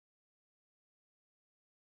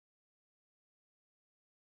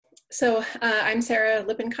I'm Sarah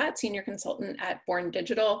Lippincott, Senior Consultant at Born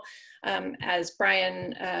Digital. As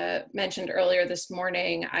Brian mentioned earlier this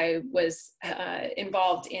morning, I was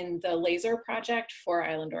involved in the LASIR project for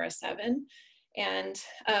Islandora 7. And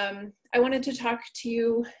I wanted to talk to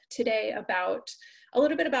you today about a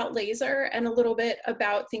little bit about LASIR and a little bit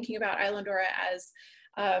about thinking about Islandora as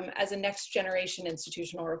a next generation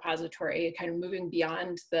institutional repository, kind of moving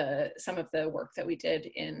beyond some of the work that we did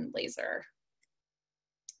in LASIR.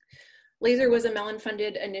 LASIR was a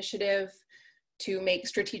Mellon-funded initiative to make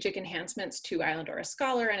strategic enhancements to Islandora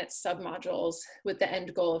Scholar and its submodules with the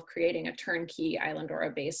end goal of creating a turnkey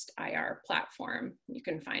Islandora-based IR platform. You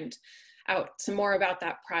can find out some more about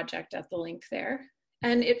that project at the link there.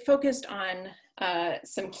 And it focused on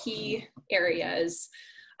some key areas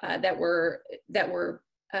that were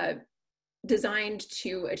designed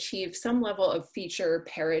to achieve some level of feature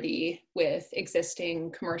parity with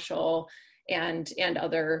existing commercial and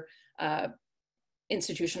other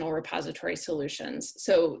institutional repository solutions.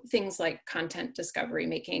 So things like content discovery,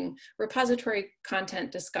 making repository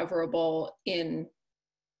content discoverable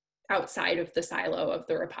outside of the silo of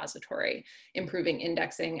the repository, improving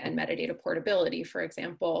indexing and metadata portability, for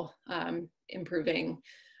example, improving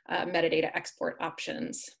metadata export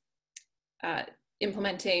options,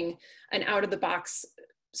 implementing an out-of-the-box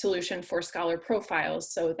solution for scholar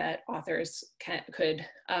profiles so that authors could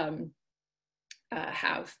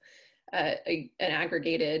have an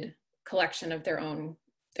aggregated collection of their own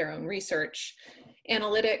research,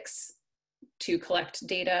 analytics to collect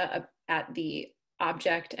data at the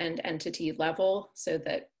object and entity level, so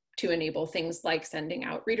that to enable things like sending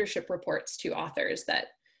out readership reports to authors that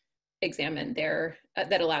examine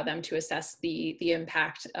that allow them to assess the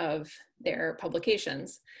impact of their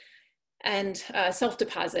publications, and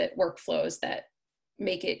self-deposit workflows that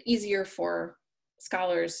make it easier for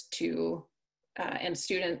scholars and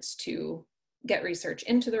students to get research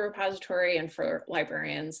into the repository and for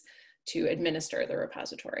librarians to administer the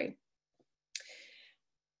repository.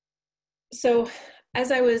 So as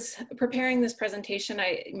I was preparing this presentation,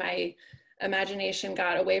 my imagination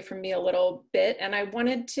got away from me a little bit, and I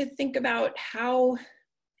wanted to think about how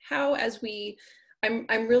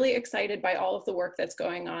I'm really excited by all of the work that's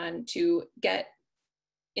going on to get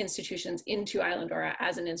institutions into Islandora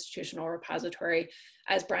as an institutional repository.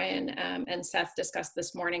 As Brian and Seth discussed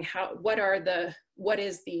this morning, what are the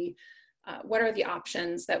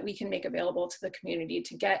options that we can make available to the community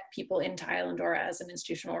to get people into Islandora as an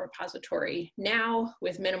institutional repository now,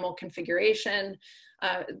 with minimal configuration,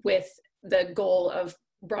 with the goal of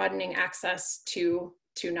broadening access to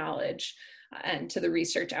knowledge and to the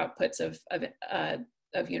research outputs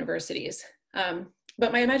of universities.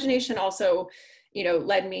 But my imagination also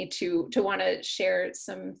led me to want to share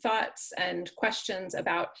some thoughts and questions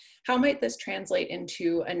about how might this translate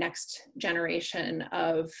into a next generation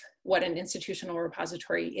of what an institutional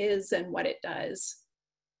repository is and what it does.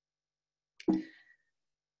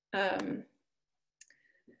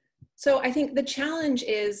 So I think the challenge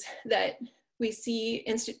is that we see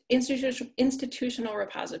institutional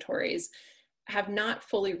repositories have not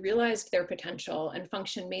fully realized their potential and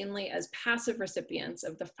function mainly as passive recipients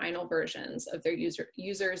of the final versions of their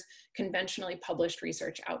users' conventionally published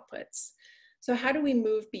research outputs. So how do we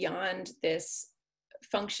move beyond this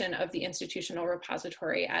function of the institutional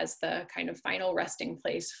repository as the kind of final resting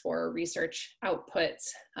place for research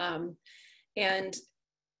outputs, and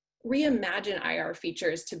reimagine IR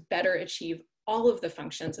features to better achieve all of the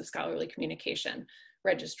functions of scholarly communication: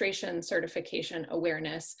 registration, certification,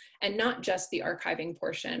 awareness, and not just the archiving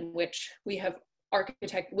portion, which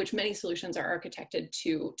which many solutions are architected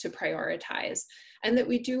to prioritize, and that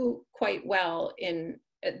we do quite well in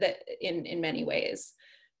many ways.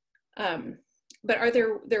 But are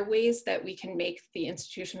there ways that we can make the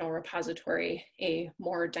institutional repository a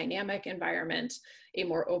more dynamic environment, a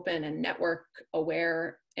more open and network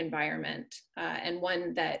aware environment, and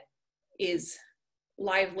one that is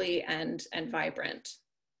lively and vibrant?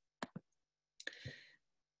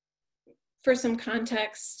 For some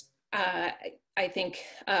context, I think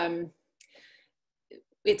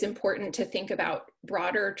it's important to think about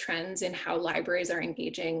broader trends in how libraries are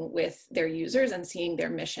engaging with their users and seeing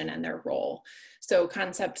their mission and their role. So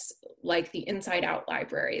concepts like the inside out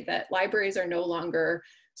library, that libraries are no longer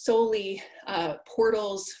solely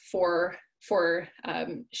portals for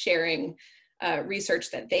sharing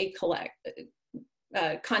research that they collect,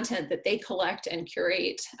 content that they collect and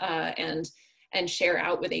curate and share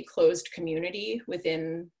out with a closed community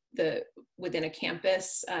within a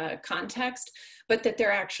campus context, but that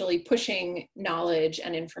they're actually pushing knowledge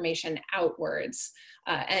and information outwards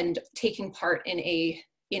and taking part in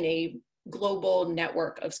a global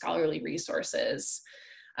network of scholarly resources,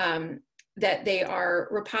 that they are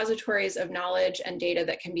repositories of knowledge and data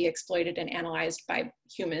that can be exploited and analyzed by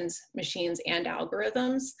humans, machines, and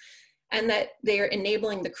algorithms, and that they are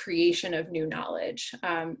enabling the creation of new knowledge,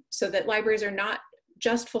 so that libraries are not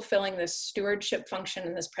just fulfilling this stewardship function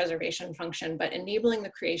and this preservation function, but enabling the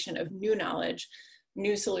creation of new knowledge,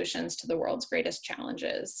 new solutions to the world's greatest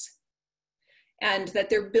challenges. And that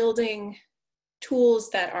they're building tools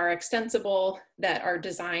that are extensible, that are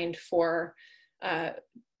designed for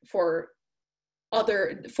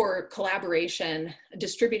collaboration,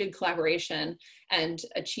 distributed collaboration, and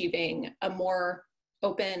achieving a more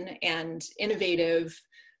open and innovative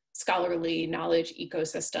scholarly knowledge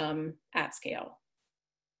ecosystem at scale.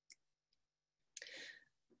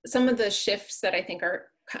 Some of the shifts that I think are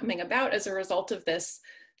coming about as a result of this,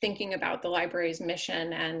 thinking about the library's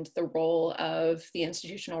mission and the role of the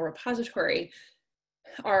institutional repository,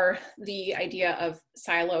 are the idea of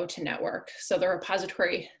silo to network. So the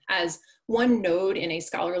repository as one node in a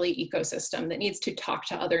scholarly ecosystem that needs to talk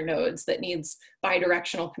to other nodes, that needs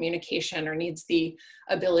bidirectional communication, or needs the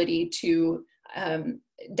ability to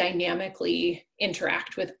dynamically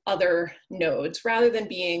interact with other nodes, rather than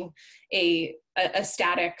being a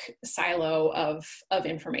static silo of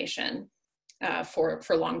information for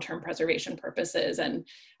long-term preservation purposes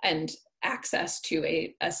and access to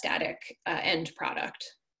a static end product.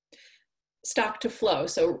 Stock to flow.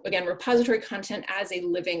 So again, repository content as a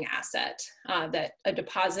living asset, that a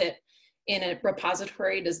deposit in a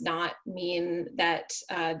repository does not mean that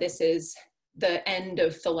this is the end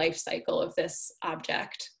of the life cycle of this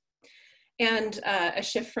object. And a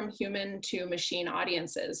shift from human to machine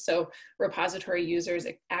audiences. So repository users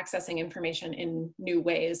accessing information in new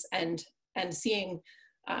ways and seeing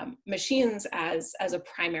machines as a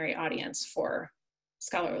primary audience for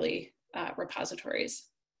scholarly repositories.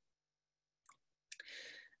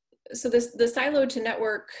 So the silo to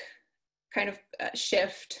network kind of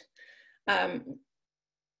shift,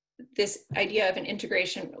 this idea of an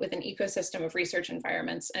integration with an ecosystem of research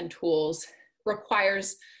environments and tools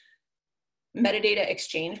requires metadata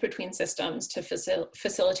exchange between systems to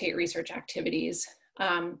facilitate research activities.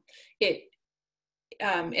 It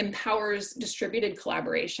empowers distributed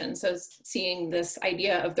collaboration. So seeing this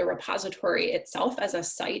idea of the repository itself as a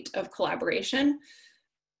site of collaboration,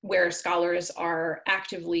 where scholars are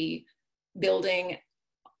actively building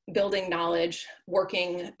knowledge,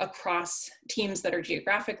 working across teams that are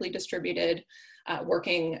geographically distributed,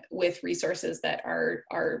 working with resources that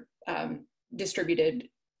are distributed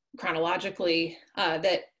chronologically,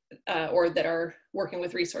 or that are working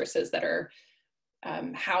with resources that are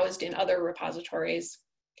housed in other repositories.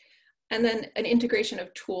 And then an integration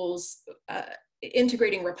of tools,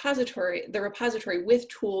 integrating the repository with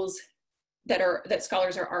tools that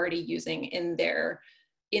scholars are already using in their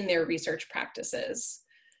research practices.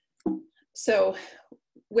 So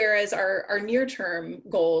whereas our near-term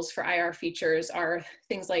goals for IR features are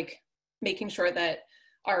things like making sure that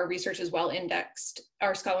our research is well indexed,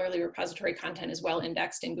 our scholarly repository content is well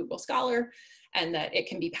indexed in Google Scholar, and that it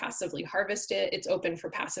can be passively harvested. It's open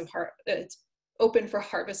for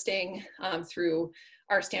harvesting through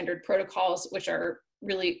our standard protocols, which are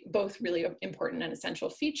both really important and essential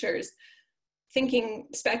features. Thinking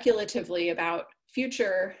speculatively about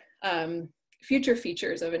future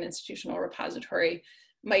features of an institutional repository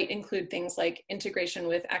might include things like integration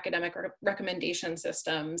with academic recommendation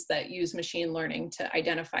systems that use machine learning to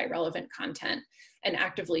identify relevant content and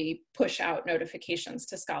actively push out notifications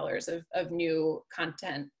to scholars of new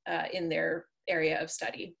content in their area of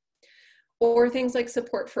study. Or things like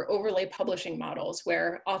support for overlay publishing models,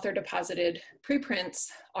 where author-deposited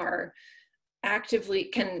preprints are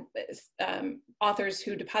authors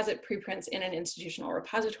who deposit preprints in an institutional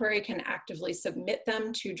repository can actively submit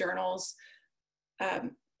them to journals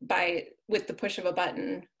with the push of a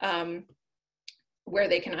button, where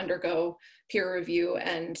they can undergo peer review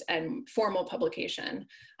and formal publication,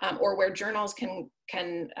 or where journals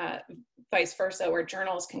can vice versa, where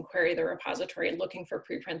journals can query the repository looking for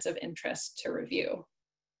preprints of interest to review.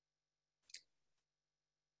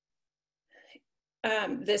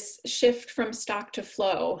 This shift from stock to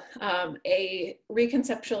flow, a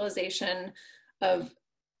reconceptualization of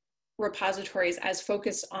repositories as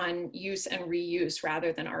focused on use and reuse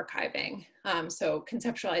rather than archiving. So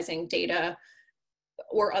conceptualizing data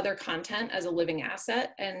or other content as a living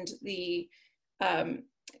asset, and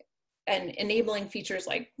enabling features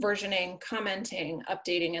like versioning, commenting,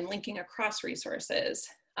 updating, and linking across resources.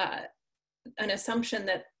 An assumption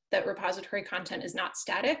that repository content is not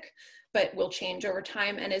static, but will change over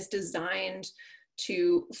time and is designed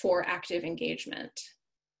for active engagement.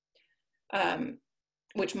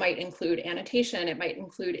 which might include annotation. It might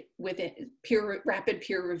include rapid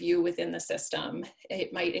peer review within the system.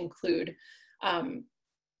 It might include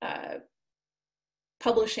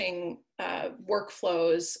publishing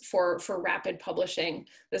workflows for rapid publishing.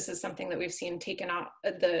 This is something that we've seen taken off,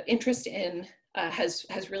 the interest in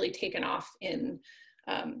has really taken off in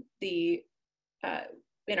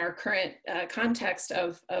in our current context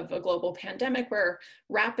of a global pandemic, where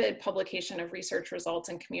rapid publication of research results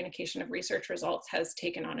and communication of research results has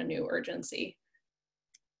taken on a new urgency.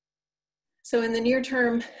 So in the near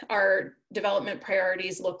term, our development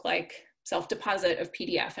priorities look like self-deposit of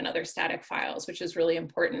PDF and other static files, which is really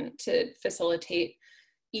important to facilitate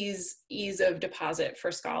ease of deposit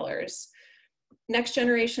for scholars. Next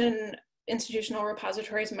generation institutional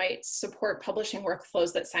repositories might support publishing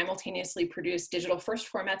workflows that simultaneously produce digital first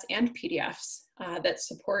formats and PDFs that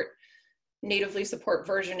natively support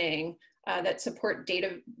versioning, that support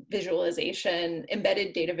data visualization,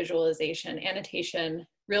 embedded data visualization, annotation,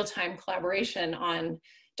 real-time collaboration on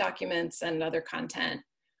documents and other content,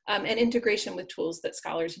 and integration with tools that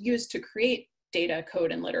scholars use to create data,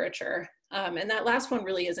 code, and literature. And that last one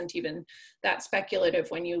really isn't even that speculative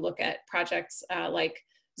when you look at projects like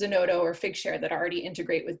Zenodo or Figshare that already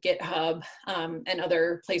integrate with GitHub and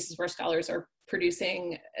other places where scholars are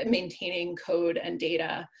producing, maintaining code and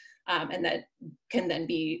data, and that can then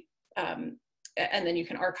be, and then you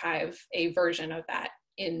can archive a version of that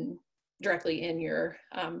directly in your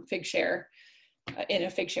Figshare, in a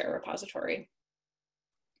Figshare repository.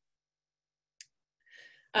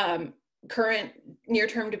 Current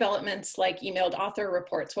near-term developments like emailed author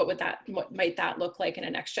reports, what might that look like in a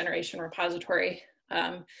next generation repository?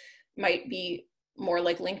 Might be more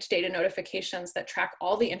like linked data notifications that track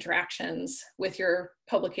all the interactions with your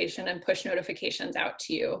publication and push notifications out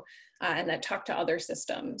to you, and that talk to other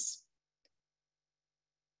systems.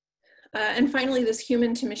 And finally, this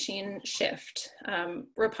human to machine shift.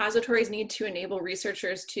 Repositories need to enable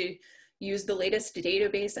researchers to use the latest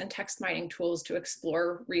database and text mining tools to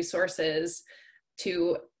explore resources,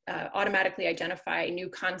 to automatically identify new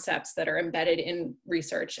concepts that are embedded in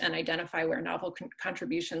research and identify where novel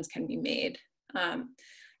contributions can be made.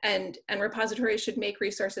 And repositories should make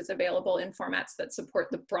resources available in formats that support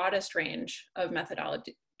the broadest range of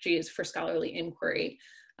methodologies for scholarly inquiry,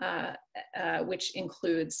 which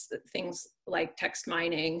includes things like text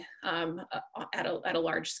mining at a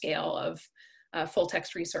large scale of full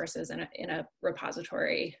text resources in a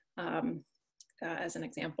repository, as an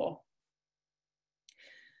example.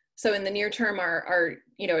 So in the near term, our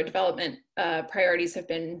development priorities have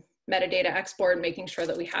been metadata export, making sure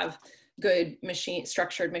that we have good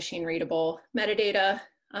structured machine readable metadata.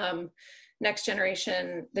 The next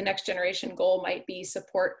generation goal might be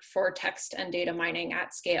support for text and data mining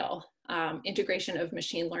at scale, integration of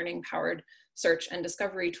machine learning powered search and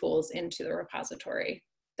discovery tools into the repository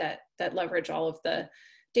that leverage all of the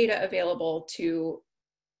data available to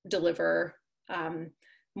deliver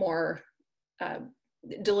more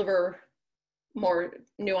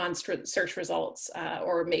nuanced search results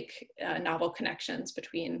or make novel connections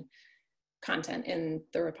between content in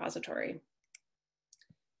the repository.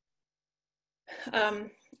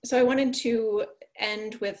 So I wanted to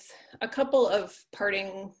end with a couple of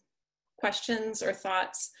parting questions or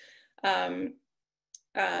thoughts. And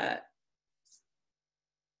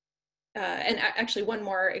actually one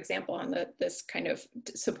more example on this kind of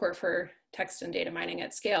support for text and data mining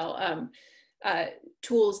at scale.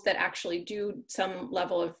 Tools that actually do some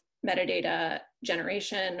level of metadata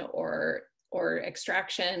generation or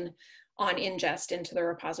extraction on ingest into the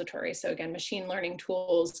repository. So again, machine learning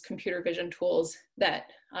tools, computer vision tools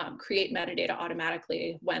that create metadata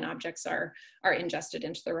automatically when objects are ingested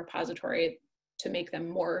into the repository to make them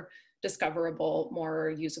more discoverable, more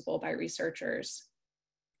usable by researchers.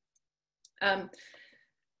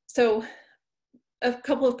 So a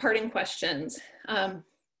couple of parting questions.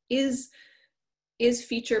 Is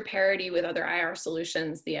feature parity with other IR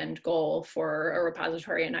solutions the end goal for a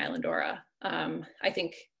repository in Islandora? I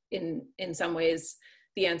think in some ways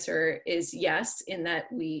the answer is yes, in that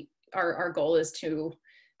our goal is to,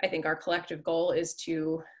 I think our collective goal is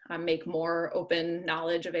to make more open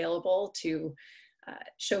knowledge available, to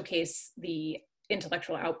showcase the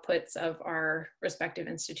intellectual outputs of our respective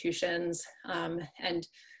institutions, and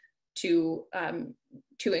to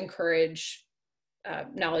encourage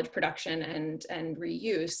knowledge production and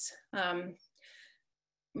reuse.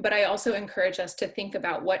 But I also encourage us to think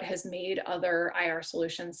about what has made other IR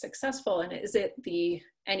solutions successful, and is it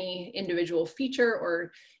any individual feature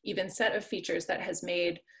or even set of features that has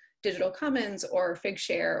made Digital Commons or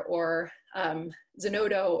Figshare or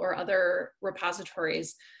Zenodo or other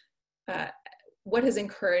repositories what has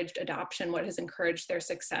encouraged adoption, what has encouraged their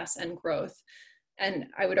success and growth. And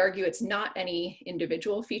I would argue it's not any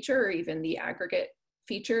individual feature or even the aggregate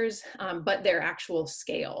features, but their actual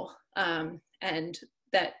scale. And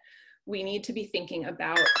that we need to be thinking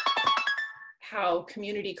about how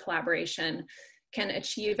community collaboration can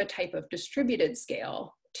achieve a type of distributed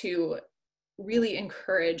scale to really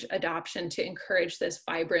encourage adoption, to encourage this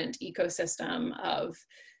vibrant ecosystem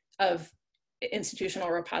of institutional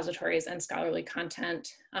repositories and scholarly content,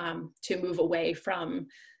 to move away from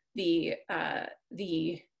the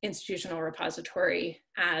institutional repository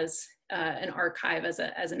as an archive, as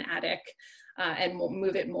an attic, and we'll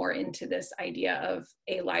move it more into this idea of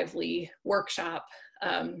a lively workshop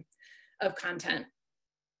of content.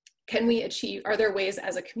 Can we achieve, are there ways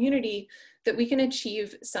as a community that we can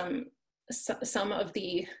achieve some of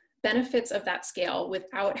the benefits of that scale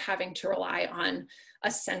without having to rely on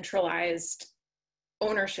a centralized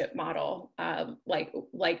ownership model,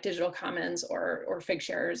 like Digital Commons or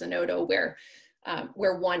Figshare or Zenodo,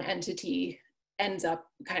 where one entity ends up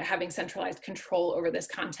kind of having centralized control over this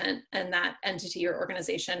content, and that entity or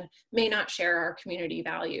organization may not share our community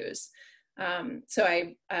values. So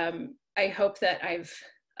I hope that I've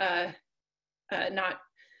not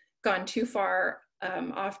gone too far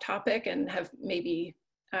off topic and have maybe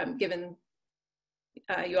given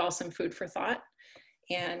you all some food for thought.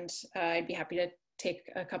 And I'd be happy to take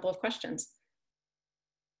a couple of questions.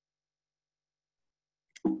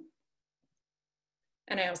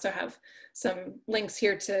 And I also have some links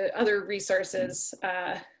here to other resources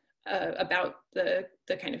about the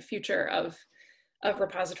kind of future of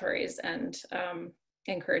repositories, and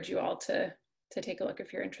encourage you all to take a look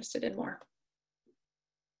if you're interested in more.